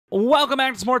Welcome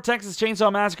back to some more Texas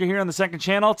Chainsaw Massacre here on the second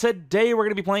channel. Today we're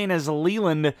going to be playing as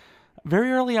Leland.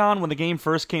 Very early on when the game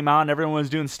first came out and everyone was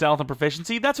doing stealth and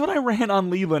proficiency, that's what I ran on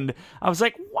Leland. I was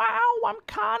like, wow, I'm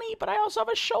Connie, but I also have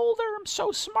a shoulder. I'm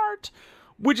so smart.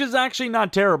 Which is actually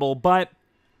not terrible, but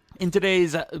in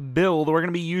today's build, we're going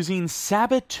to be using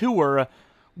Saboteur,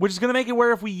 which is going to make it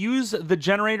where if we use the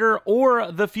generator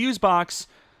or the fuse box,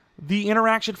 the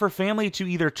interaction for family to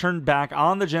either turn back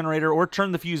on the generator or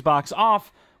turn the fuse box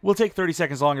off will take 30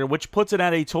 seconds longer, which puts it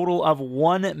at a total of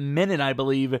 1 minute, I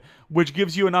believe, which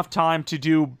gives you enough time to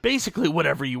do basically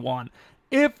whatever you want.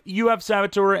 If you have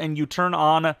Saboteur and you turn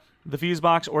on the fuse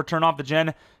box or turn off the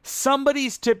gen,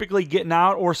 somebody's typically getting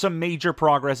out or some major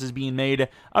progress is being made.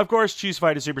 Of course, Choose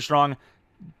Fight is super strong.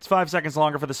 It's 5 seconds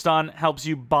longer for the stun, helps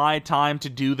you buy time to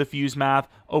do the fuse math,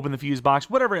 open the fuse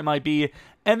box, whatever it might be.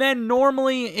 And then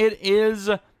normally it is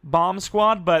Bomb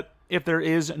Squad, but if there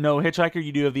is no Hitchhiker,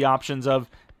 you do have the options of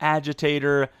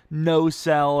Agitator, No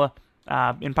Cell.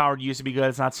 Empowered used to be good,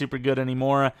 it's not super good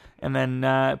anymore. And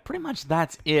then pretty much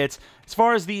that's it. As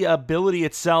far as the ability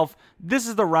itself, this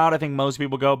is the route I think most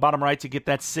people go. Bottom right to get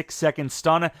that 6-second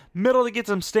stun. Middle to get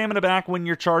some stamina back when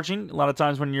you're charging. A lot of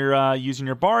times when you're using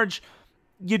your barge,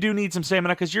 you do need some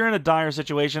stamina because you're in a dire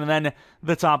situation. And then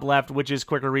the top left, which is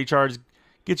quicker recharge,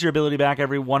 gets your ability back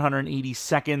every 180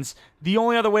 seconds. The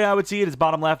only other way I would see it is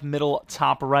bottom left, middle,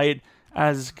 top right,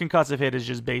 as concussive hit is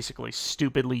just basically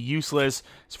stupidly useless.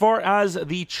 As far as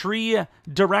the tree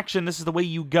direction, this is the way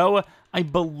you go. I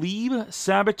believe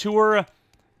Saboteur,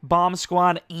 Bomb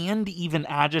Squad, and even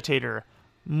Agitator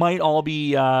might all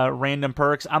be random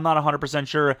perks. I'm not 100%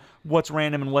 sure what's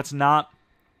random and what's not.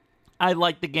 I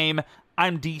like the game.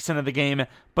 I'm decent at the game,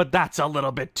 but that's a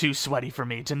little bit too sweaty for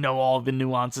me to know all the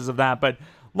nuances of that. But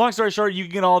long story short, you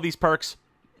can get all these perks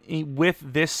with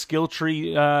this skill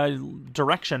tree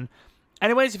direction.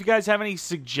 Anyways, if you guys have any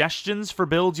suggestions for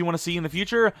builds you want to see in the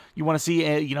future, you want to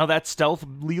see, that stealth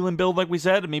Leland build like we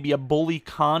said, maybe a Bully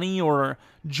Connie or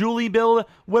Julie build,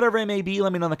 whatever it may be,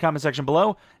 let me know in the comment section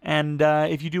below. And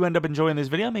if you do end up enjoying this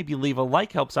video, maybe leave a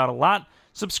like, helps out a lot.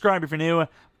 Subscribe if you're new.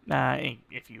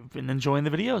 If you've been enjoying the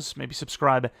videos, maybe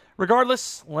subscribe.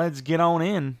 Regardless, let's get on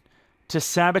in to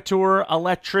Saboteur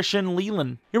Electrician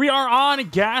Leland. Here we are on a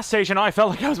gas station. Oh, I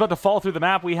felt like I was about to fall through the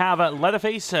map. We have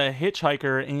Leatherface,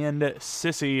 Hitchhiker, and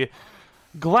Sissy.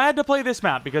 Glad to play this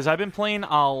map because I've been playing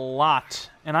a lot,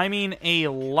 and I mean a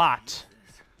lot,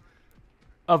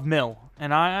 of Mill.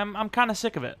 And I'm kind of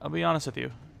sick of it, I'll be honest with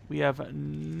you. We have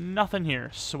nothing here.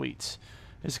 Sweet.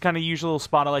 This is kind of usual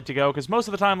spot I like to go because most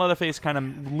of the time Leatherface kind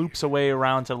of loops away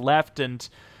around to the left, and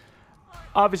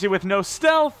obviously with no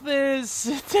stealth, it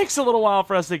takes a little while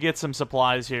for us to get some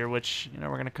supplies here, which, we're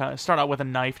going to kind of start out with a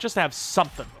knife, just to have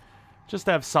something. Just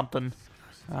to have something.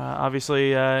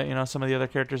 Obviously, some of the other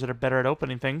characters that are better at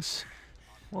opening things,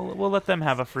 we'll let them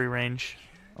have a free range.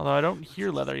 Although I don't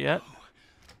hear leather yet.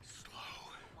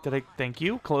 Thank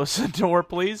you. Close the door,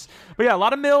 please. But yeah, a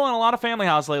lot of Mill and a lot of Family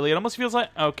House lately. It almost feels like,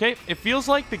 okay, it feels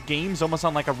like the game's almost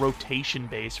on like a rotation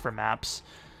base for maps.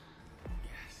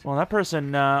 Well, that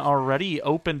person already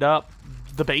opened up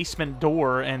the basement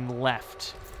door and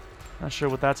left. Not sure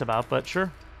what that's about, but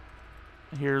sure.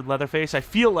 I hear Leatherface. I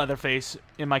feel Leatherface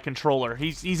in my controller.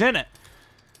 He's in it.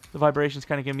 The vibrations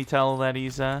kind of give me tell that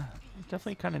he's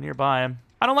definitely kind of nearby.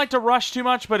 I don't like to rush too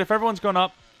much, but if everyone's going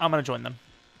up, I'm going to join them.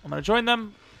 I'm going to join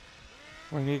them.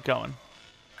 We're going to get going.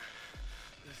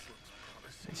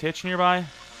 Is Hitch nearby?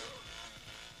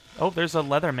 Oh, there's a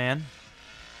leather man.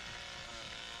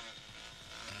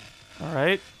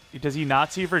 Alright. Does he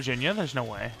not see Virginia? There's no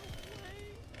way.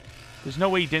 There's no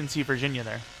way he didn't see Virginia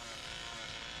there.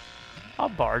 I'll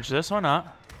barge this. Why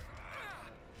not?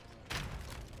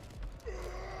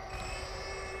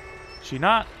 She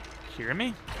not hearing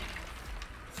me?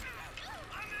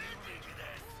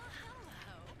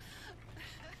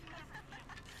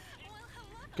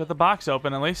 Got the box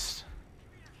open at least.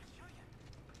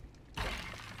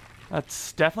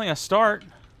 That's definitely a start.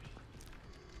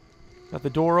 Got the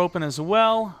door open as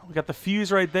well. We got the fuse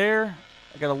right there.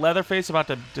 I got a Leatherface about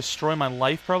to destroy my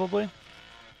life, probably.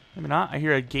 Maybe not. I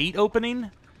hear a gate opening.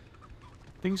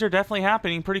 Things are definitely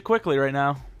happening pretty quickly right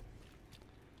now.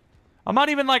 I'm not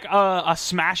even like a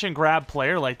smash and grab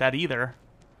player like that either.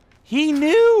 He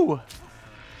knew!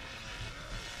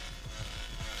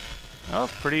 Oh,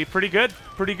 pretty good.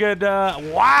 Pretty good.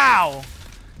 Wow!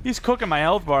 He's cooking my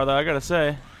health bar, though, I gotta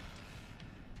say.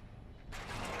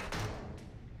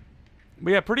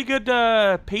 But yeah, pretty good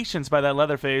patience by that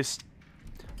Leatherface.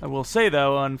 I will say,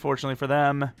 though, unfortunately for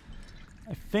them,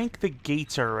 I think the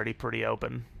gates are already pretty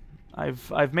open.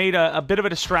 I've made a bit of a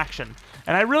distraction.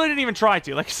 And I really didn't even try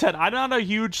to. Like I said, I'm not a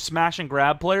huge smash and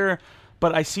grab player,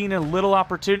 but I seen a little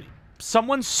opportunity.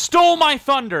 Someone stole my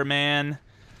thunder, man.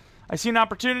 I see an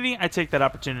opportunity, I take that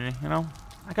opportunity, you know?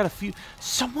 I got a fuse.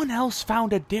 Someone else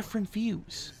found a different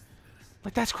fuse.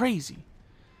 Like, that's crazy.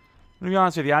 Let me be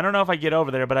honest with you. I don't know if I get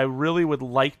over there, but I really would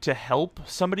like to help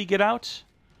somebody get out.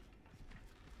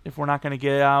 If we're not going to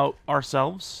get out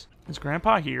ourselves. Is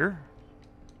Grandpa here?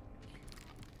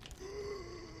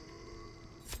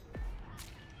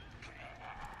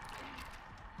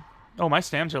 Oh, my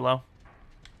stams are low.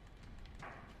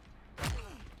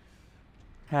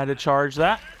 Had to charge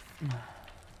that. I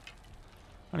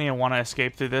don't even want to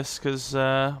escape through this, because...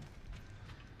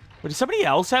 But does somebody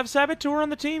else have Saboteur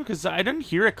on the team? Because I didn't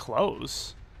hear it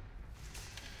close.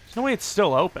 There's no way it's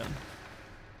still open.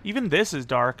 Even this is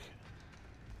dark.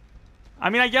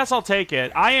 I mean, I guess I'll take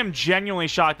it. I am genuinely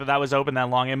shocked that that was open that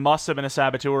long. It must have been a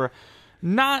Saboteur.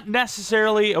 Not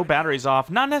necessarily... Oh, battery's off.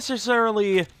 Not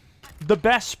necessarily the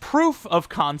best proof of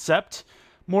concept.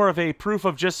 More of a proof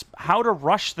of just how to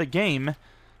rush the game.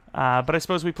 But I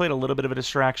suppose we played a little bit of a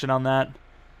distraction on that.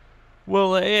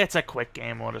 Well, it's a quick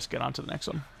game. We'll just get on to the next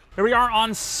one. Here we are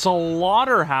on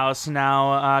Slaughterhouse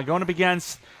now, going up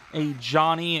against a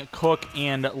Johnny, Cook,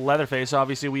 and Leatherface.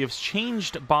 Obviously, we have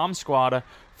changed Bomb Squad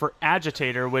for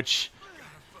Agitator, which,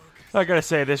 I gotta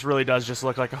say, this really does just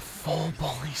look like a full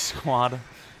bully squad.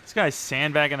 This guy's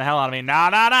sandbagging the hell out of me.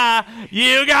 Nah.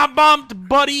 You got bumped,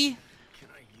 buddy.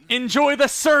 Enjoy the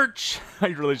search. I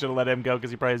really should have let him go because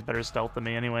he probably has better stealth than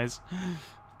me anyways.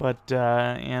 But, you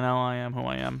know, I am who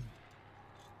I am.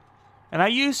 And I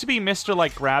used to be Mr.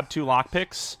 like grab 2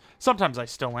 lockpicks. Sometimes I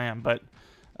still am, but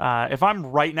if I'm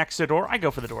right next to the door, I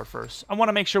go for the door first. I want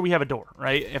to make sure we have a door,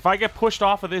 right? If I get pushed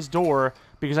off of this door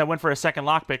because I went for a second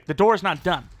lockpick, the door's not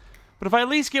done. But if I at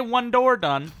least get one door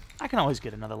done, I can always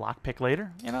get another lockpick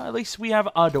later. You know, at least we have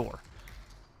a door.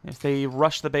 If they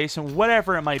rush the base and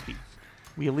whatever it might be,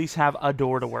 we at least have a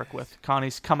door to work with.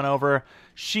 Connie's coming over.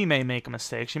 She may make a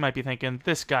mistake. She might be thinking,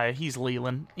 this guy, he's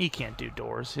Leland. He can't do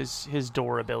doors. His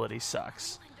door ability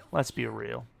sucks. Let's be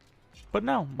real. But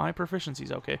no, my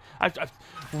proficiency's okay.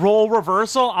 Roll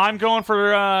reversal. I'm going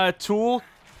for tool.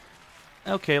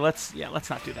 Okay, let's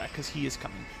not do that because he is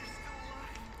coming.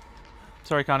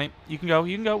 Sorry, Connie. You can go.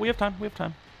 You can go. We have time. We have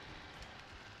time.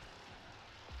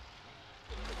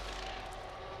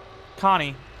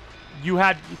 Connie, you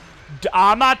had...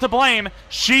 I'm not to blame.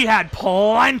 She had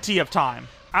plenty of time.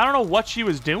 I don't know what she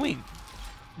was doing.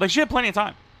 Like, she had plenty of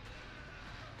time.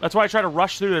 That's why I tried to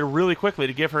rush through there really quickly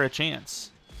to give her a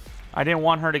chance. I didn't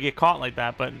want her to get caught like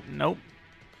that, but nope.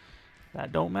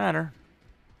 That don't matter.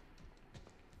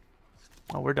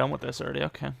 Oh, we're done with this already.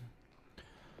 Okay.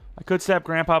 I could stab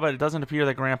Grandpa, but it doesn't appear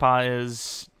that Grandpa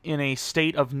is in a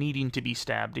state of needing to be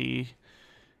stabbed. He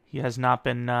has not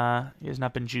been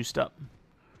juiced up.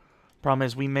 Problem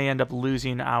is, we may end up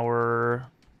losing our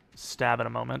stab in a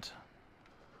moment.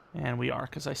 And we are,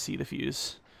 because I see the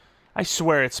fuse. I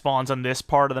swear it spawns on this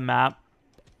part of the map,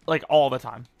 like, all the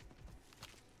time.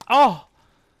 Oh!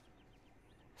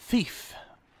 Thief.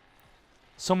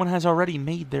 Someone has already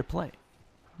made their play.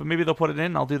 But maybe they'll put it in,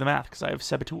 and I'll do the math, because I have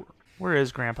Saboteur. Where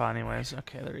is Grandpa anyways?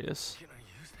 Okay, there he is. Can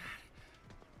I use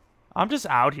that? I'm just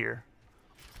out here.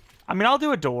 I mean, I'll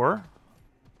do a door.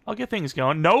 I'll get things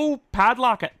going. No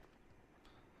padlock it.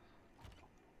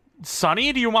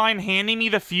 Sonny, do you mind handing me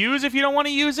the fuse if you don't want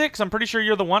to use it? Because I'm pretty sure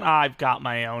you're the one. I've got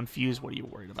my own fuse. What are you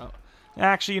worried about?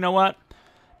 Actually, you know what?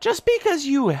 Just because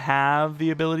you have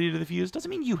the ability to do the fuse doesn't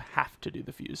mean you have to do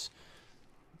the fuse.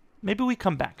 Maybe we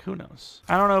come back. Who knows?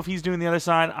 I don't know if he's doing the other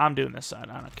side. I'm doing this side.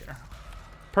 I don't care.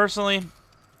 Personally,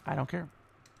 I don't care.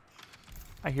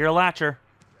 I hear a latcher.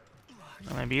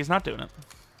 Well, maybe he's not doing it.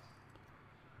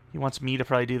 He wants me to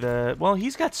probably do the... Well,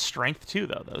 he's got strength too,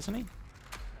 though, doesn't he?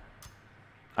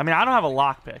 I mean, I don't have a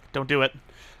lockpick. Don't do it.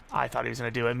 I thought he was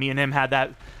going to do it. Me and him had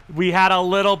that... We had a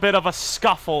little bit of a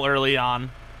scuffle early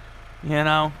on. You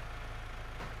know?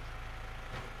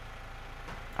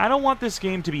 I don't want this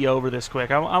game to be over this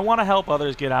quick. I want to help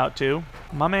others get out, too.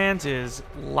 My man's is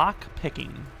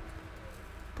lockpicking.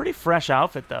 Pretty fresh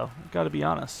outfit, though. Got to be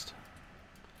honest.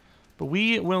 But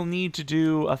we will need to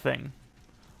do a thing.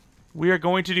 We are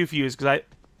going to do fuse, because I...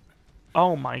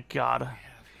 Oh, my God.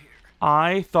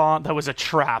 I thought that was a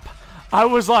trap. I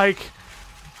was like,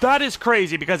 that is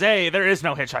crazy because A, there is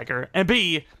no hitchhiker, and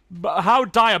B, how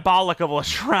diabolical a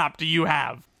trap do you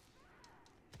have?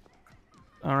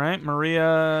 Alright,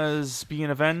 Maria is being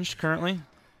avenged currently.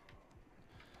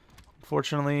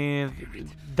 Unfortunately,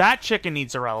 that chicken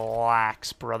needs to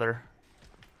relax, brother.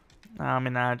 I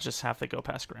mean, I just have to go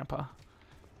past Grandpa.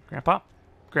 Grandpa?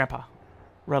 Grandpa.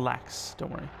 Relax.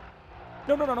 Don't worry.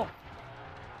 No, no, no, no.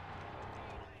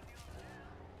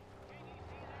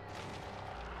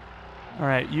 All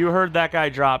right, you heard that guy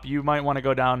drop. You might want to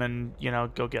go down and, you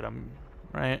know, go get him,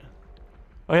 right?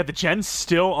 Oh, yeah, the gen's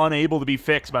still unable to be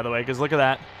fixed, by the way, because look at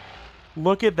that.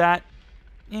 Look at that.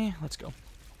 Let's go.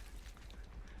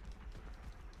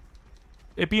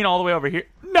 It being all the way over here.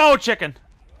 No, chicken!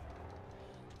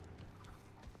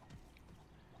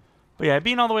 But yeah, it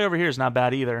being all the way over here is not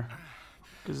bad either.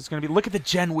 Because it's going to be... Look at the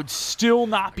gen would still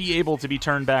not be able to be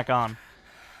turned back on.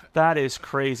 That is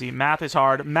crazy. Math is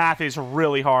hard. Math is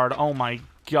really hard. Oh my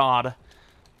god.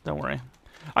 Don't worry.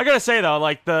 I gotta say, though,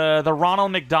 like, the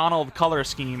Ronald McDonald color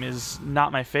scheme is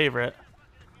not my favorite.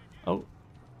 Oh.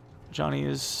 Johnny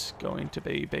is going to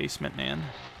be basement, man.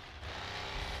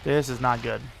 This is not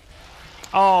good.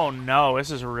 Oh, no. This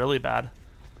is really bad.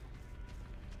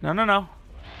 No, no, no.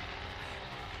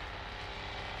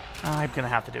 I'm gonna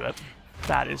have to do it.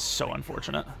 That is so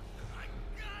unfortunate.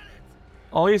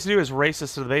 All he has to do is race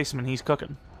us to the basement. He's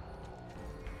cooking.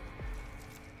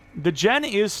 The gen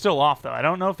is still off, though. I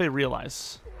don't know if they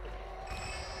realize.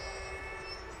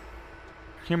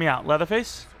 Hear me out.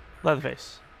 Leatherface?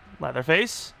 Leatherface.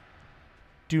 Leatherface?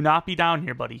 Do not be down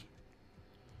here, buddy.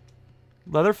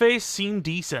 Leatherface seemed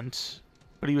decent,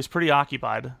 but he was pretty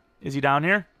occupied. Is he down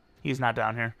here? He's not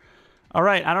down here. All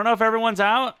right. I don't know if everyone's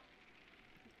out,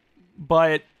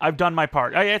 but I've done my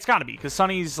part. Oh, yeah, it's got to be, because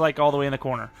Sonny's, like, all the way in the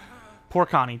corner. Poor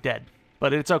Connie, dead.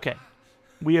 But it's okay.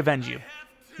 We avenge you.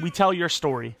 We tell your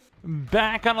story.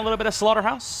 Back on a little bit of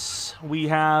Slaughterhouse. We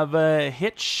have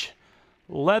Hitch,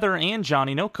 Leather, and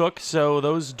Johnny. No Cook, so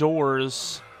those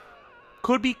doors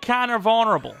could be kind of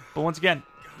vulnerable. But once again,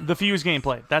 the Fuse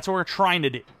gameplay. That's what we're trying to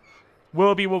do.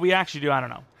 Will it be what we actually do? I don't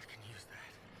know.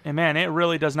 And man, it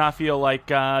really does not feel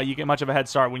like you get much of a head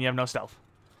start when you have no stealth.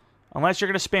 Unless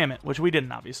you're going to spam it, which we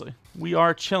didn't, obviously. We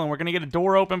are chilling. We're going to get a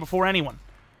door open before anyone.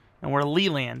 And we're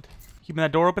Leland. Keeping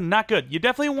that door open, not good. You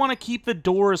definitely want to keep the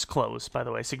doors closed, by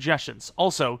the way. Suggestions.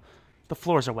 Also, the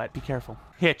floors are wet. Be careful.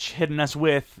 Hitch hitting us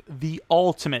with the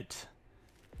ultimate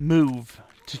move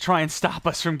to try and stop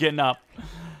us from getting up.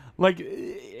 Like,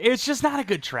 it's just not a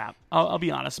good trap. I'll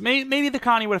be honest. Maybe the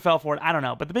Connie would have fell for it. I don't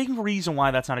know. But the big reason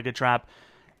why that's not a good trap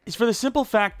is for the simple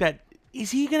fact that,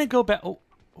 is he going to go back? Oh,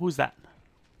 who's that?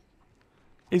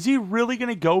 Is he really going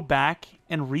to go back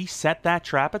and reset that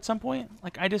trap at some point?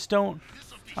 Like, I just don't...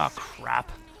 Oh, crap.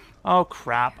 Oh,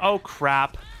 crap. Oh,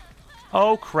 crap.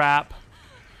 Oh, crap.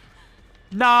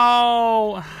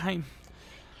 No!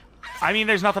 I mean,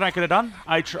 there's nothing I could have done.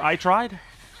 I tried.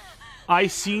 I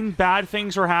seen bad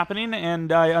things were happening,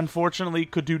 and I unfortunately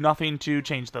could do nothing to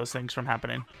change those things from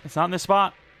happening. It's not in this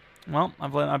spot. Well,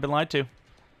 I've been lied to.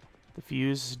 The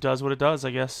fuse does what it does,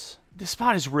 I guess. This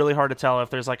spot is really hard to tell if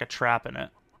there's, like, a trap in it.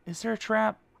 Is there a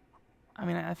trap? I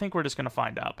mean, I think we're just going to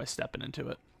find out by stepping into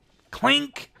it.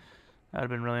 Clink! That would have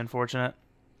been really unfortunate.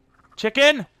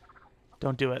 Chicken!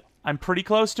 Don't do it. I'm pretty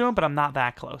close to him, but I'm not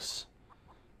that close.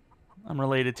 I'm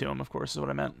related to him, of course, is what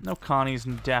I meant. No, Connie's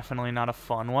definitely not a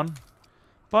fun one.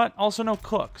 But also no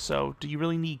Cook, so do you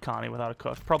really need Connie without a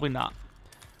Cook? Probably not.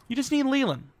 You just need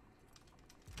Leland.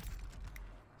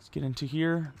 Let's get into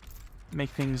here. Make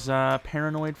things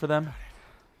paranoid for them.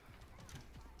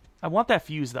 I want that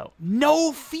fuse, though.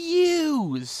 No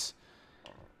fuse!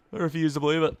 I refuse to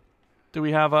believe it. Do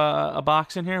we have a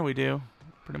box in here? We do.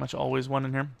 Pretty much always one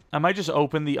in here. I might just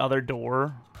open the other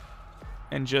door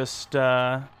and just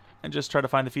try to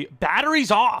find the fuse. Battery's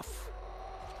off!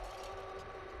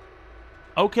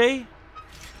 Okay.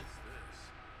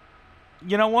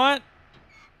 You know what?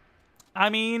 I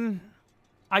mean,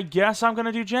 I guess I'm going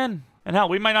to do Gen. And hell,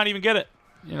 we might not even get it.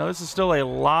 You know, this is still a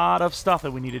lot of stuff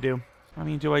that we need to do. I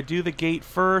mean, do I do the gate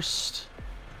first?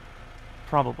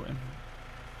 Probably.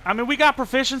 I mean, we got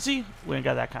proficiency. We ain't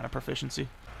got that kind of proficiency.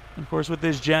 Of course, with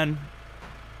this gen,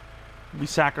 we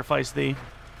sacrifice the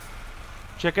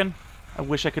chicken. I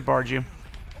wish I could barge you.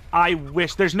 I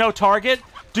wish. There's no target.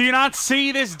 Do you not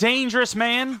see this dangerous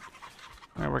man?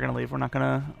 All right, we're gonna leave. We're not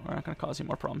gonna cause you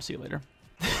more problems. See you later.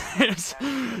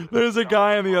 There's a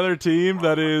guy on the other team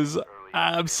that is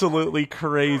absolutely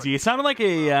crazy. It sounded like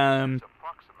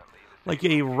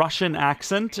a Russian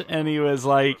accent, and he was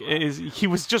like, he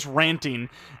was just ranting,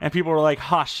 and people were like,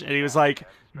 hush, and he was like,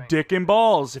 dick and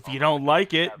balls, if you don't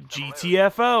like it,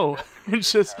 GTFO.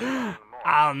 It's just, I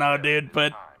don't know, dude,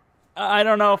 but I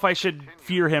don't know if I should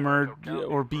fear him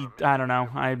or be, I don't know,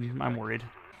 I'm worried.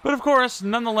 But of course,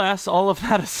 nonetheless, all of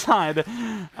that aside,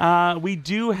 we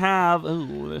do have,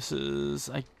 oh, this is,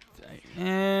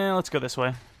 let's go this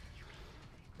way.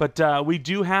 But we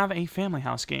do have a Family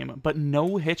House game, but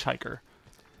no Hitchhiker.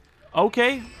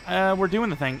 Okay, we're doing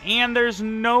the thing. And there's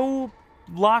no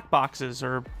lockboxes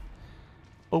or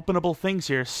openable things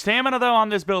here. Stamina, though, on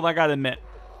this build, I gotta admit,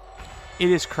 it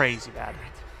is crazy bad.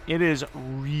 It is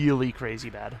really crazy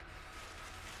bad.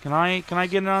 Can I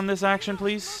get in on this action,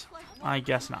 please? I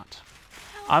guess not.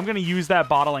 I'm gonna use that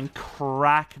bottle and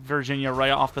crack Virginia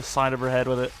right off the side of her head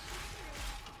with it.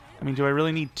 I mean, do I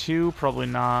really need 2? Probably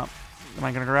not. Am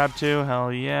I gonna grab 2?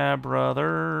 Hell yeah,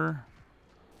 brother.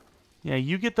 Yeah,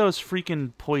 you get those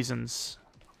freaking poisons.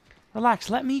 Relax,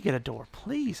 let me get a door,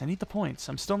 please. I need the points.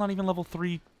 I'm still not even level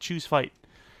 3 choose fight.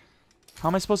 How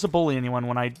am I supposed to bully anyone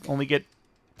when I only get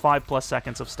 5+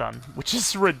 seconds of stun? Which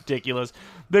is ridiculous.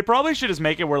 They probably should just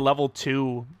make it where level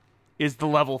 2 is the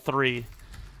level 3.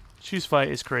 Choose fight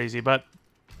is crazy, but,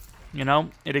 you know,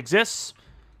 it exists.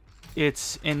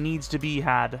 It needs to be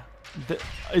had.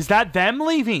 Is that them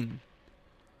leaving?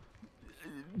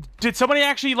 Did somebody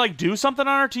actually, like, do something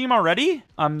on our team already?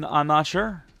 I'm not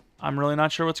sure. I'm really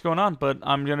not sure what's going on, but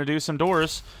I'm going to do some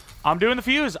doors. I'm doing the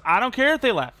fuse. I don't care if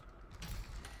they left.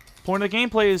 Point of the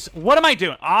gameplay is, what am I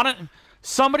doing?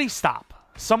 Somebody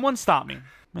stop. Someone stop me.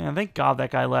 Man, thank God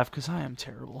that guy left, because I am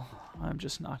terrible. I'm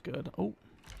just not good. Oh.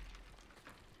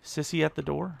 Sissy at the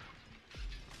door.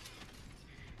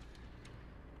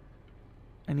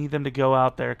 I need them to go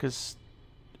out there, because...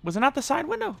 Was it not the side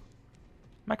window?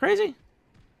 Am I crazy?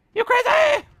 You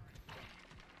crazy?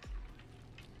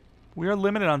 We are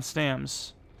limited on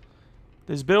stams.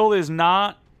 This build is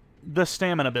not the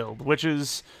stamina build, which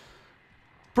is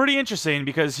pretty interesting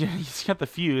because he's got the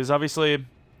fuse, obviously,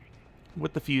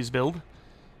 with the fuse build.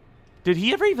 Did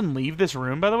he ever even leave this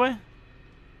room, by the way?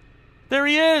 There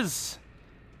he is!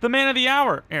 The man of the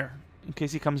hour. Here, in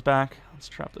case he comes back. Let's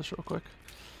trap this real quick.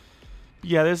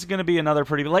 Yeah, this is going to be another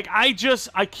pretty... Like, I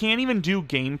can't even do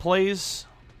gameplays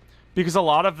because a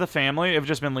lot of the family have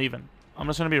just been leaving. I'm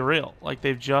just going to be real. Like,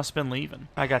 they've just been leaving.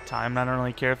 I got time. I don't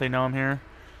really care if they know I'm here.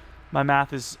 My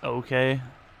math is okay.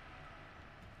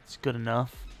 It's good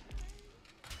enough.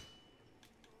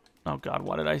 Oh, God.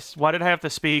 Why did I have to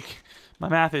speak? My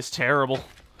math is terrible.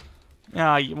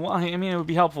 Yeah, well, I mean, it would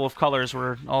be helpful if colors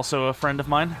were also a friend of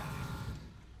mine.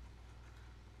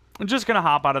 I'm just going to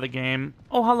hop out of the game.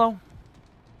 Oh, hello.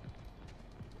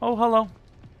 Oh, hello.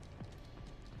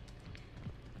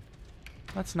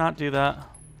 Let's not do that.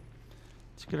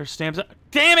 Let's get our stamps.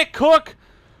 Damn it, Cook!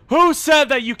 Who said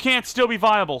that you can't still be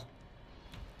viable?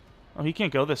 Oh, he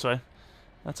can't go this way.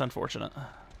 That's unfortunate.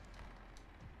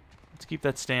 Let's keep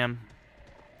that stam.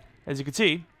 As you can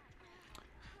see,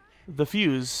 the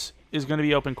fuse is going to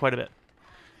be open quite a bit.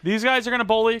 These guys are going to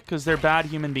bully because they're bad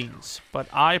human beings. But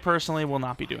I personally will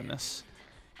not be doing this.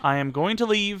 I am going to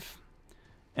leave,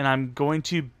 and I'm going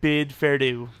to bid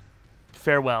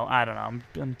farewell. I don't know.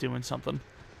 I'm doing something.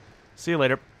 See you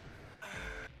later.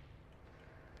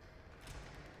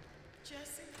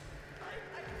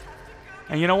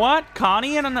 And you know what?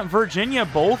 Connie and Virginia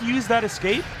both used that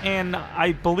escape, and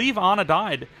I believe Anna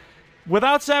died.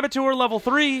 Without Saboteur level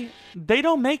 3, they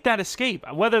don't make that escape.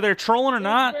 Whether they're trolling or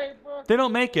not, they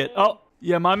don't make it. Oh,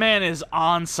 yeah, my man is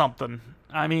on something.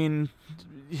 I mean,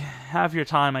 have your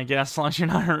time, I guess, as long as you're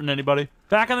not hurting anybody.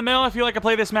 Back in the middle, I feel like I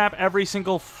play this map every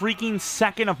single freaking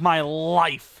second of my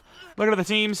life. Look at the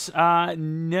teams. No,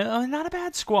 not a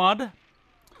bad squad.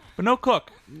 But no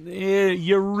Cook.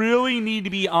 You really need to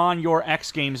be on your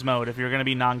X Games mode if you're going to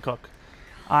be non-Cook.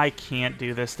 I can't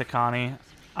do this to Connie.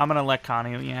 I'm going to let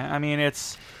Connie... Yeah, I mean,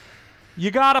 it's... You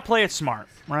got to play it smart,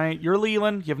 right? You're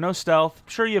Leland. You have no stealth.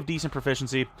 Sure, you have decent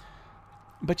proficiency.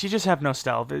 But you just have no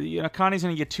stealth. You know, Connie's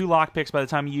going to get 2 lockpicks by the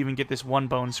time you even get this 1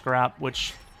 bone scrap,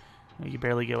 which you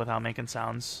barely get without making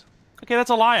sounds. Okay, that's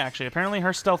a lie, actually. Apparently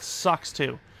her stealth sucks,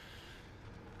 too.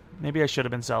 Maybe I should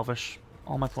have been selfish.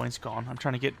 All my points gone. I'm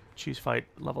trying to get Choose Fight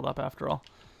leveled up after all.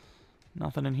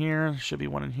 Nothing in here. Should be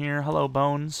one in here. Hello,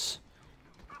 Bones.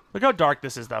 Look how dark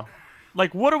this is, though.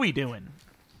 Like, what are we doing?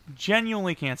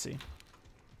 Genuinely can't see.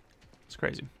 It's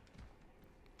crazy.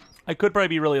 I could probably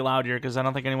be really loud here because I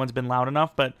don't think anyone's been loud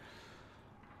enough, but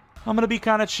I'm going to be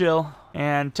kind of chill.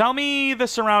 And tell me the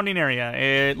surrounding area.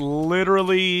 It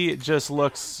literally just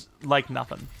looks like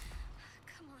nothing.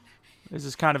 This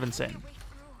is kind of insane.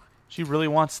 She really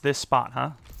wants this spot,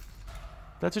 huh?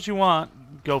 If that's what you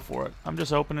want, go for it. I'm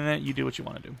just opening it. You do what you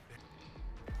want to do.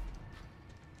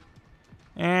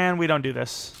 And we don't do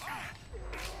this.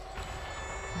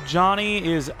 Johnny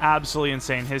is absolutely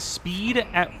insane. His speed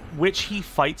at which he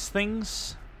fights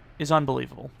things is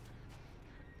unbelievable.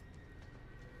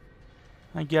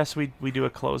 I guess we do a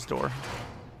closed door.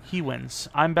 He wins.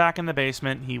 I'm back in the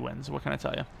basement. He wins. What can I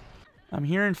tell you? I'm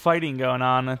hearing fighting going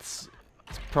on. It's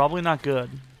probably not good.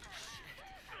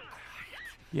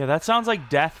 Yeah, that sounds like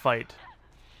death fight.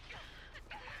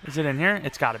 Is it in here?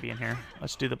 It's got to be in here.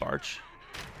 Let's do the barge.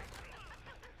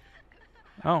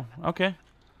 Oh, okay.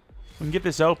 We can get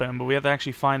this open, but we have to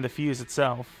actually find the fuse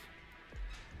itself.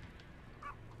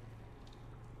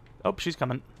 Oh, she's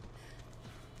coming.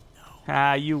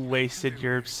 Ah, you wasted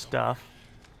your stuff.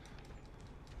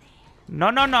 No,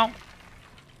 no, no.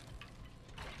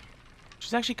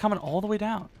 She's actually coming all the way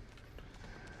down.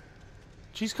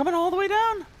 She's coming all the way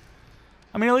down?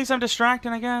 I mean, at least I'm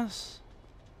distracting, I guess.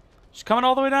 She's coming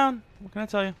all the way down. What can I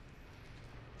tell you?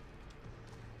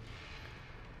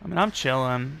 I mean, I'm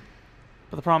chilling.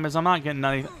 But the problem is I'm not getting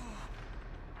any...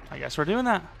 I guess we're doing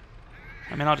that.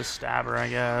 I mean, I'll just stab her, I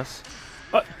guess.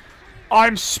 But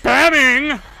I'm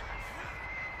spamming!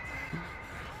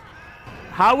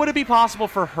 How would it be possible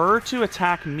for her to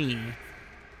attack me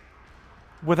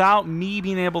without me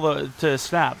being able to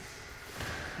stab?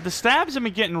 The stabs have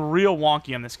been getting real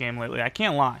wonky in this game lately. I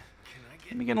can't lie.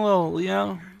 They've been getting a little, you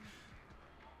know...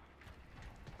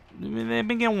 They've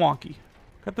been getting wonky.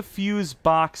 Got the fuse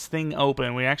box thing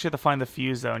open. We actually have to find the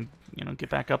fuse, though, and, you know, get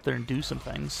back up there and do some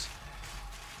things.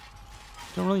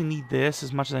 Don't really need this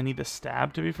as much as I need the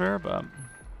stab, to be fair, but...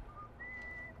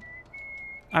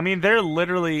 I mean, they're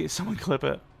literally... Someone clip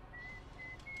it.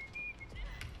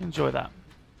 Enjoy that.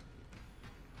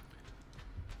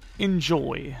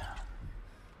 Enjoy.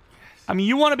 I mean,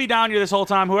 you want to be down here this whole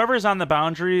time. Whoever's on the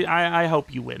boundary, I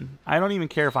hope you win. I don't even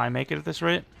care if I make it at this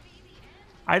rate.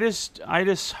 I just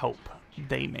hope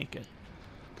they make it.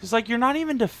 Because, like, you're not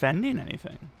even defending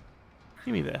anything.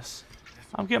 Give me this.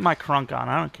 I'm getting my crunk on.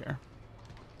 I don't care.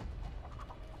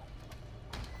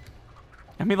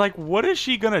 I mean, like, what is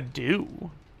she gonna do?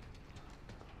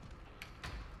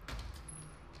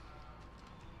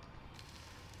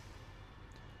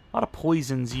 A lot of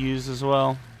poisons used as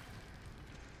well.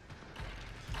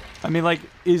 I mean, like,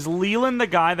 is Leland the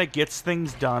guy that gets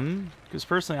things done? Because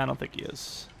personally, I don't think he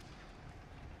is.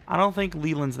 I don't think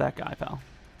Leland's that guy, pal.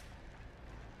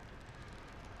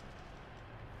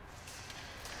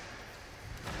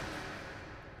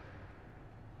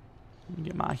 Let me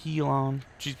get my heal on.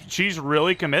 She's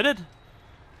really committed.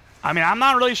 I mean, I'm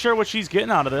not really sure what she's getting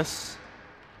out of this.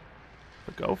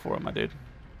 But go for it, my dude.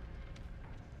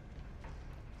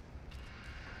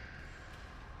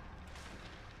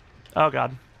 Oh,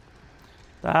 God.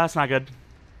 That's not good.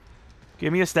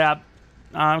 Give me a stab.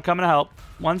 I'm coming to help.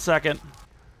 1 second.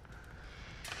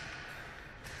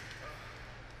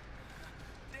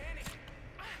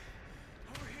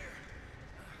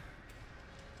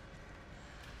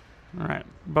 Alright.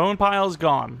 Bone pile's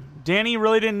gone. Danny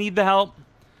really didn't need the help.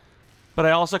 But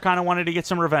I also kind of wanted to get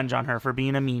some revenge on her for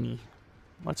being a meanie.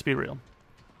 Let's be real.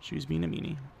 She was being a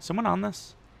meanie. Someone on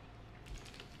this?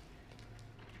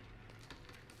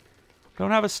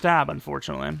 Don't have a stab,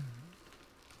 unfortunately.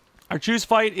 Our choose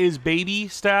fight is baby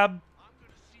stab.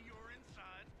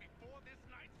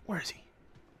 Where is he?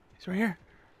 He's right here.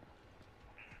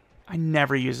 I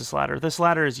never use this ladder. This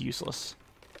ladder is useless.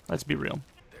 Let's be real.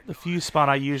 The fuse spot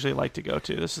I usually like to go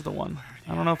to. This is the one.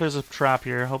 I don't know if there's a trap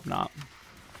here. Hope not.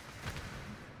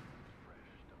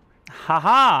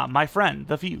 Haha, my friend,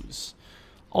 the fuse.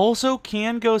 Also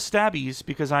can go stabbies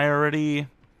because I already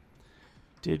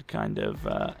did kind of...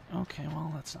 okay,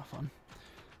 well, that's not fun.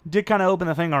 Did kind of open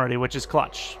the thing already, which is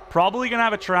clutch. Probably going to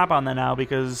have a trap on there now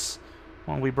because,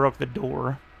 well, we broke the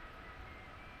door.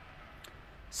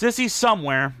 Sissy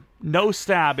somewhere. No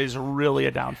stab is really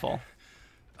a downfall.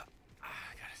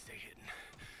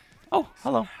 Oh,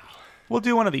 hello. We'll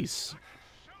do one of these.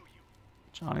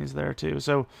 Johnny's there, too.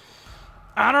 So,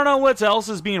 I don't know what else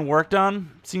is being worked on.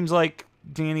 Seems like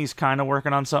Danny's kind of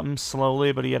working on something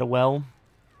slowly, but he had a well.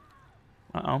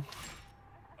 Uh-oh. Oh,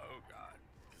 God.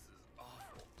 This is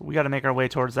awful. We got to make our way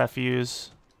towards that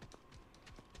fuse.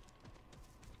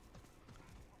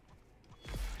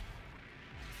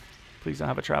 Please don't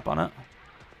have a trap on it.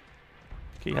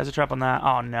 Okay, he has a trap on that.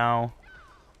 Oh, no.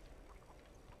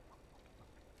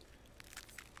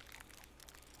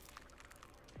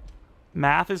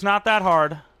 Math is not that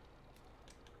hard.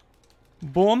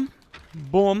 Boom.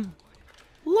 Boom.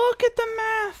 Look at the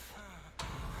math.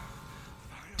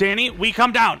 Danny, we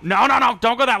come down. No, no, no.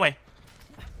 Don't go that way.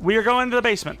 We are going to the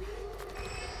basement.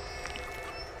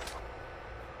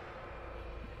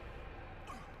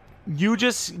 You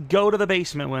just go to the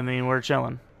basement with me. We're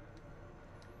chilling.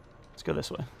 Let's go this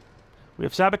way. We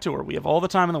have Saboteur. We have all the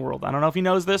time in the world. I don't know if he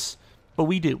knows this, but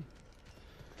we do.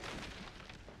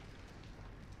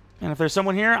 And if there's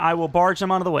someone here, I will barge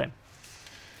them out of the way.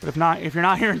 But if not, if you're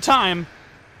not here in time,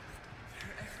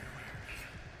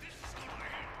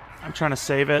 I'm trying to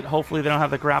save it. Hopefully they don't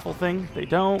have the grapple thing. They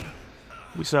don't.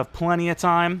 We still have plenty of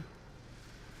time.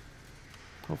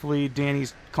 Hopefully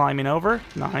Danny's climbing over.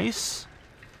 Nice.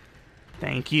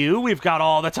 Thank you. We've got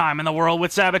all the time in the world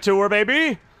with Saboteur,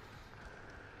 baby.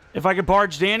 If I could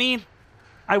barge Danny,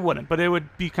 I wouldn't, but it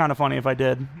would be kind of funny if I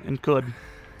did and could.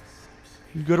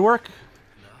 Good work.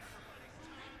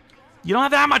 You don't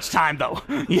have that much time, though.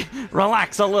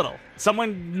 Relax a little.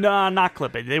 Someone, not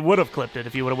clip it. They would have clipped it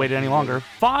if you would have waited any longer.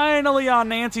 Finally on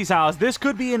Nancy's house. This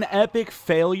could be an epic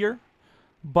failure,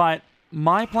 but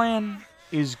my plan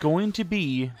is going to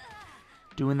be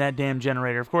doing that damn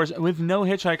generator. Of course, with no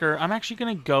hitchhiker, I'm actually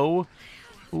going to go...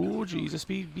 Ooh, Jesus,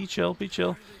 be chill, be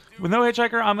chill. With no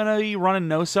hitchhiker, I'm going to be running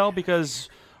no cell because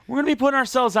we're going to be putting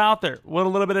ourselves out there with a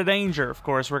little bit of danger. Of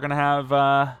course, we're going to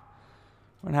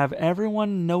have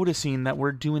everyone noticing that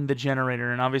we're doing the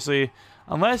generator. And obviously,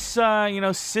 unless, you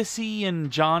know, Sissy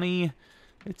and Johnny...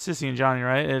 It's Sissy and Johnny,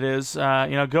 right? It is. You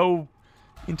know, go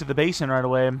into the basin right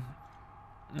away.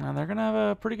 They're going to have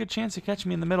a pretty good chance to catch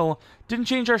me in the middle. Didn't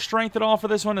change our strength at all for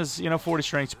this one, as, you know, 40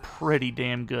 strength's pretty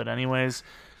damn good anyways.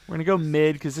 We're going to go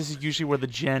mid, because this is usually where the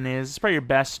gen is. It's probably your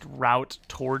best route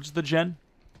towards the gen.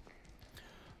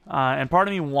 And part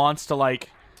of me wants to, like,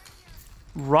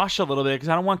 rush a little bit, because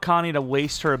I don't want Connie to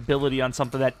waste her ability on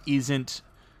something that isn't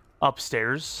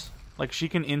upstairs. Like, she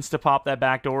can insta-pop that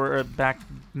back door, or back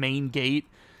main gate,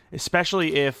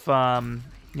 especially if, you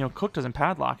know, Cook doesn't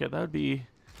padlock it. That would be...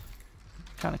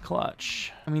 kind of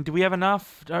clutch. I mean, do we have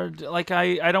enough? Like,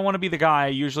 I don't want to be the guy. I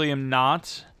usually am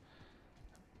not.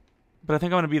 But I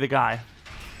think I'm going to be the guy.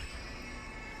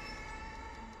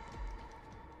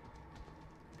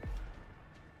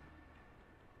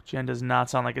 Gen does not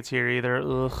sound like it's here either.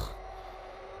 Ugh.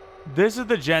 This is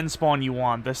the gen spawn you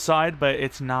want. This side, but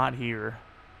it's not here.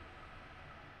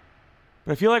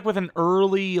 But I feel like with an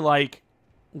early, like,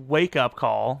 wake-up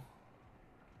call...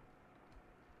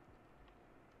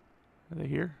 Are they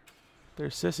here?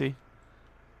 There's Sissy.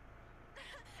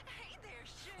 Hey there,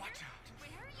 sugar. Watch out. Where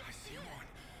are you I see one.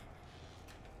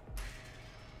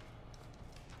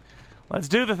 Let's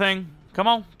do the thing. Come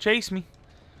on, chase me.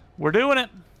 We're doing it.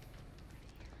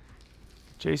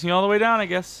 Chasing you all the way down, I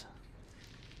guess.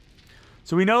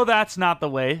 So we know that's not the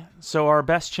way. So our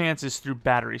best chance is through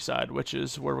battery side, which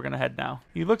is where we're going to head now.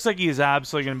 He looks like he's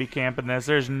absolutely going to be camping this.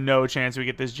 There's no chance we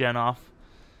get this gen off.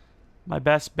 My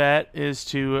best bet is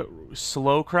to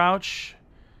slow crouch.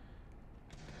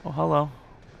 Oh, hello.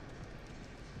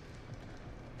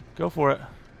 Go for it.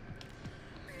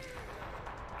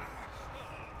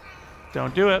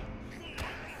 Don't do it.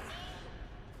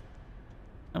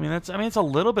 I mean, it's a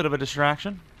little bit of a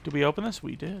distraction. Did we open this?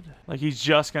 We did. Like, he's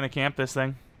just gonna camp this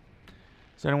thing.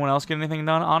 Does anyone else get anything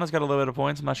done? Anna's got a little bit of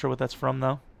points. I'm not sure what that's from,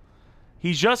 though.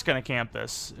 He's just gonna camp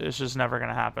this. It's just never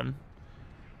gonna happen.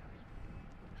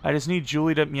 I just need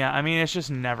Julie to... Yeah, I mean, it's just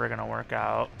never going to work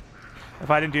out. If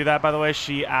I didn't do that, by the way,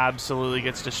 she absolutely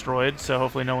gets destroyed, so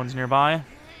hopefully no one's nearby.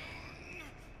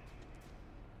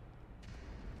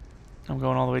 I'm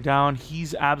going all the way down.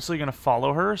 He's absolutely going to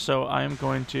follow her, so I am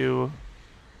going to...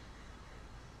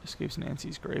 Escapes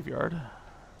Nancy's graveyard.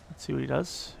 Let's see what he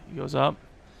does. He goes up.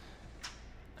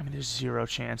 I mean, there's zero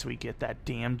chance we get that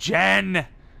damn gen!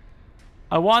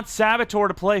 I want Saboteur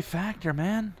to play Factor,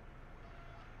 man.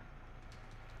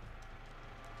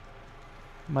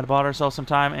 Might have bought ourselves some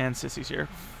time, and Sissy's here.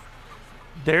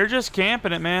 They're just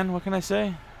camping it, man. What can I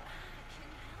say?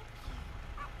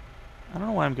 I don't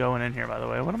know why I'm going in here, by the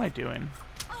way. What am I doing?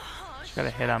 Just got a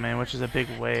hit on me, which is a big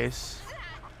waste.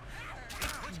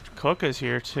 Cook is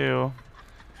here, too.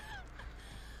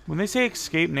 When they say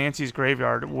escape Nancy's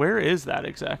graveyard, where is that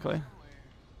exactly?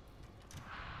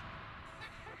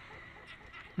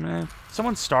 I mean,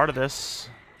 someone started this.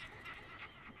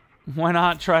 Why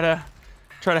not try to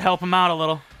help him out a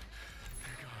little?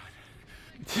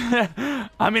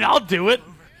 I mean, I'll do it.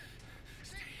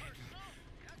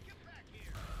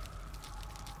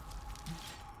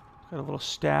 Got a little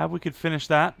stab. We could finish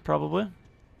that, probably.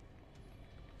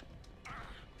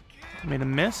 Made a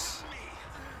miss.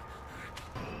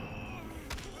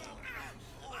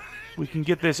 We can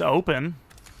get this open.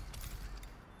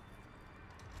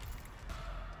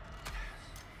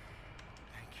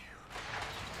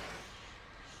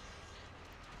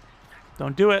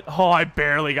 Don't do it. Oh, I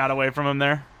barely got away from him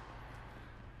there.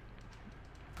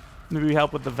 Maybe we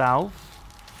help with the valve.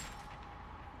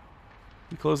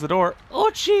 We close the door.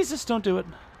 Oh, Jesus, don't do it.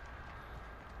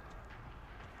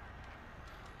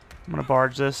 I'm going to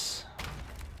barge this.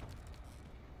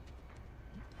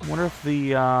 I wonder if the...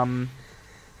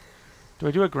 Do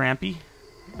I do a Grampy?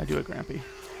 I do a Grampy.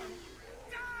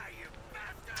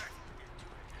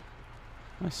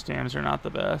 My stams are not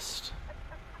the best.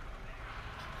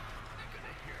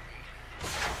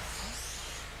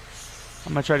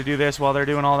 I'm going to try to do this while they're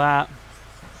doing all that.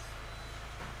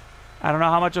 I don't know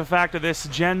how much of a factor this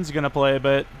gen's going to play,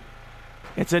 but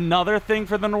it's another thing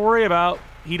for them to worry about.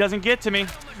 He doesn't get to me.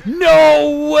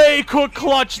 No way Cook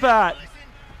clutched that.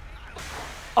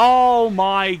 Oh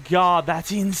my god,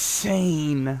 that's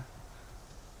insane.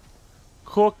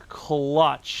 Cook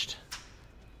clutched.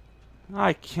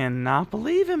 I cannot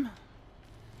believe him.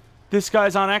 This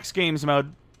guy's on X Games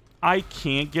mode. I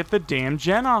can't get the damn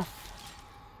gen off.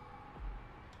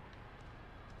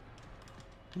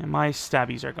 And my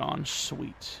stabbies are gone.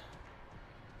 Sweet.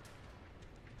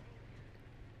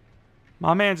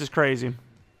 My man's is crazy.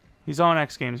 He's on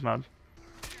X Games mode.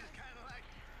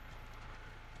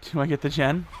 Do I get the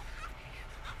gen?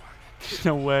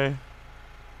 No way.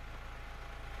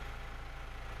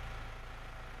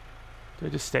 Do I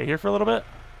just stay here for a little bit?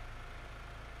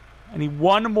 I need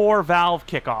one more valve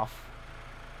kickoff.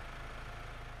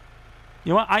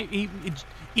 You know what?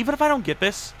 Even if I don't get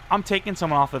this, I'm taking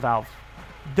someone off the valve.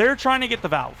 They're trying to get the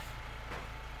valve.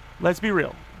 Let's be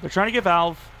real. They're trying to get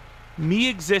valve. Me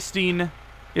existing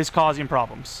is causing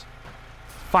problems.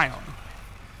 Finally.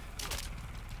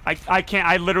 I can't.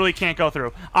 I literally can't go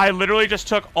through. I literally just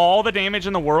took all the damage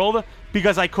in the world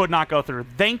because I could not go through.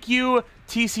 Thank you,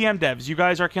 TCM devs. You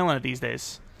guys are killing it these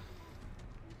days.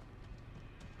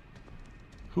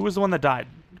 Who was the one that died?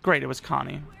 Great, it was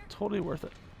Connie. Totally worth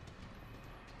it.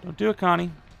 Don't do it,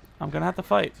 Connie. I'm going to have to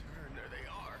fight.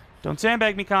 Don't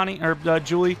sandbag me, Connie. Or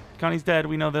Julie. Connie's dead.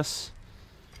 We know this.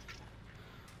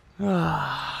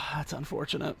 That's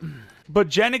unfortunate. But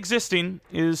Jen existing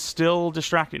is still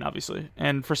distracting, obviously.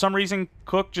 And for some reason,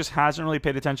 Cook just hasn't really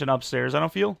paid attention upstairs, I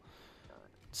don't feel.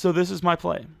 So this is my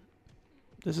play.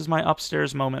 This is my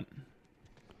upstairs moment.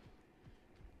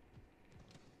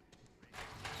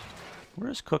 Where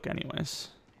is Cook anyways?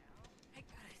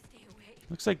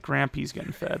 Looks like Grampy's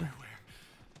getting fed.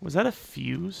 Was that a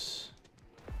fuse?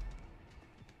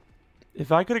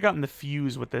 If I could have gotten the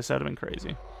fuse with this, that would have been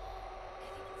crazy.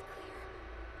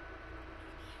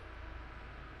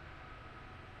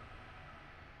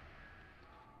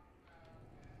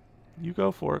 You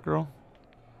go for it, girl.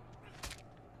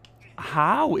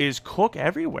 How is Cook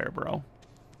everywhere, bro?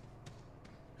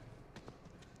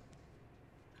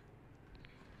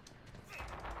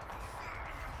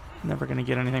 Never gonna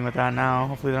get anything with that now.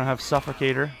 Hopefully they don't have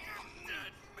Suffocator.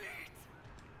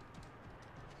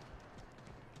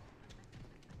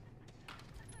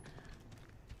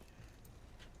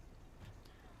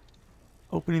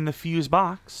 Opening the fuse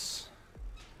box.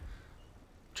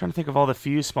 Trying to think of all the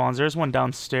fuse spawns. There's one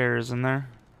downstairs in there.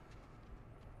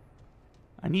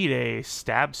 I need a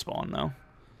stab spawn, though.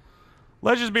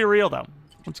 Let's just be real, though.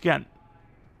 Once again,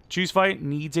 Choose Fight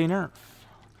needs a nerf.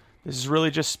 This is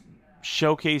really just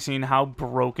showcasing how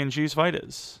broken Choose Fight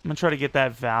is. I'm going to try to get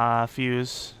that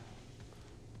fuse.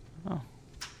 Oh.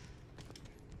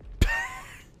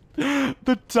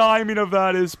 The timing of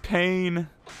that is pain.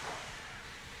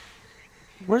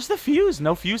 Where's the fuse?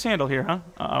 No fuse handle here, huh?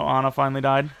 Uh-oh, Anna finally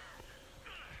died.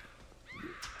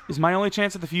 Is my only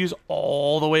chance at the fuse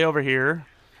all the way over here?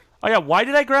 Oh yeah, why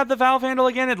did I grab the valve handle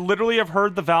again? I'd literally have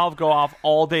heard the valve go off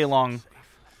all day long.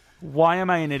 Why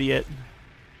am I an idiot?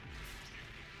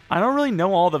 I don't really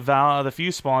know all the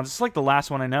fuse spawns. It's like the last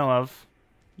one I know of.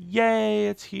 Yay,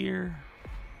 it's here.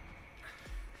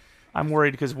 I'm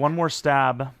worried because one more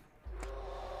stab.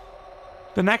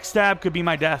 The next stab could be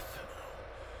my death.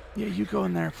 Yeah, you go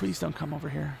in there. Please don't come over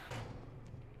here.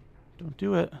 Don't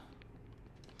do it.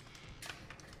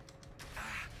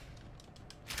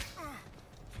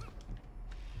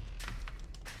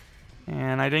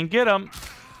 And I didn't get him.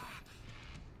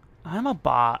 I'm a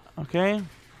bot, okay?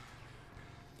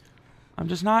 I'm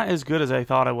just not as good as I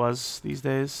thought I was these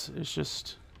days. It's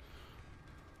just...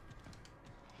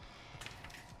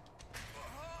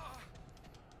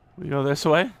 We go this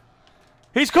way.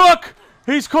 He's Cook!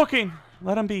 He's cooking!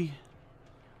 Let him be.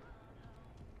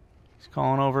 He's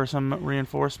calling over some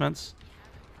reinforcements.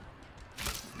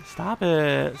 Stop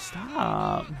it.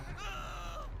 Stop.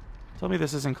 Tell me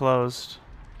this isn't closed.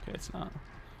 Okay, it's not.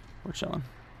 We're chilling.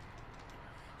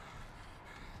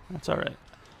 That's alright.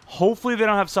 Hopefully they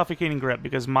don't have suffocating grip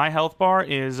because my health bar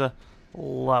is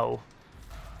low.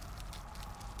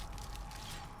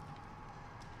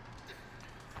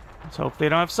 Let's hope they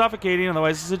don't have suffocating,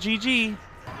 otherwise it's a GG.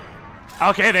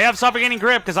 Okay, they have suffocating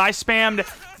grip because I spammed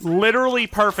literally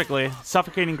perfectly.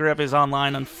 Suffocating grip is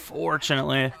online,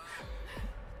 unfortunately.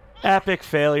 Epic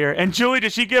failure. And Julie,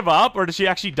 did she give up or did she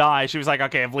actually die? She was like,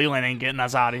 okay, if Leland ain't getting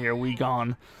us out of here, we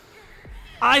gone.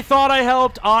 I thought I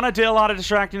helped. Anna did a lot of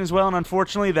distracting as well, and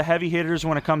unfortunately the heavy hitters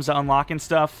when it comes to unlocking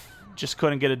stuff just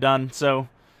couldn't get it done. So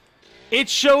it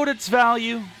showed its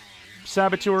value.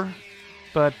 Saboteur.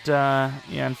 But, yeah,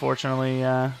 unfortunately,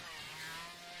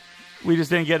 we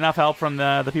just didn't get enough help from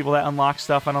the people that unlock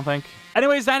stuff, I don't think.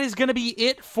 Anyways, that is going to be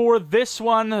it for this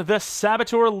one, the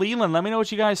Saboteur Leland. Let me know what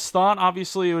you guys thought.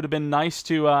 Obviously, it would have been nice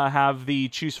to have the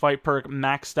Choose Fight perk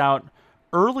maxed out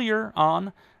earlier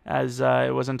on, as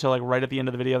it wasn't until like right at the end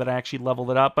of the video that I actually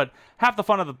leveled it up. But half the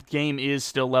fun of the game is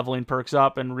still leveling perks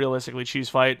up, and realistically, Choose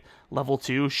Fight level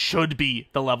 2 should be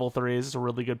the level 3. It's a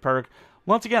really good perk.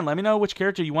 Once again, let me know which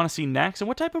character you want to see next and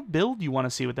what type of build you want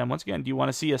to see with them. Once again, do you want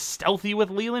to see a stealthy with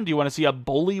Leland? Do you want to see a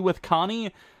bully with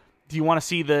Connie? Do you want to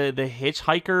see the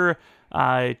hitchhiker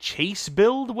chase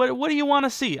build? What do you want to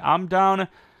see? I'm down,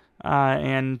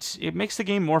 and it makes the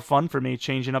game more fun for me,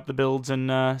 changing up the builds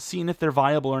and seeing if they're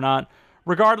viable or not.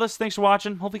 Regardless, thanks for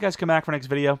watching. Hope you guys come back for next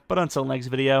video. But until next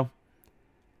video,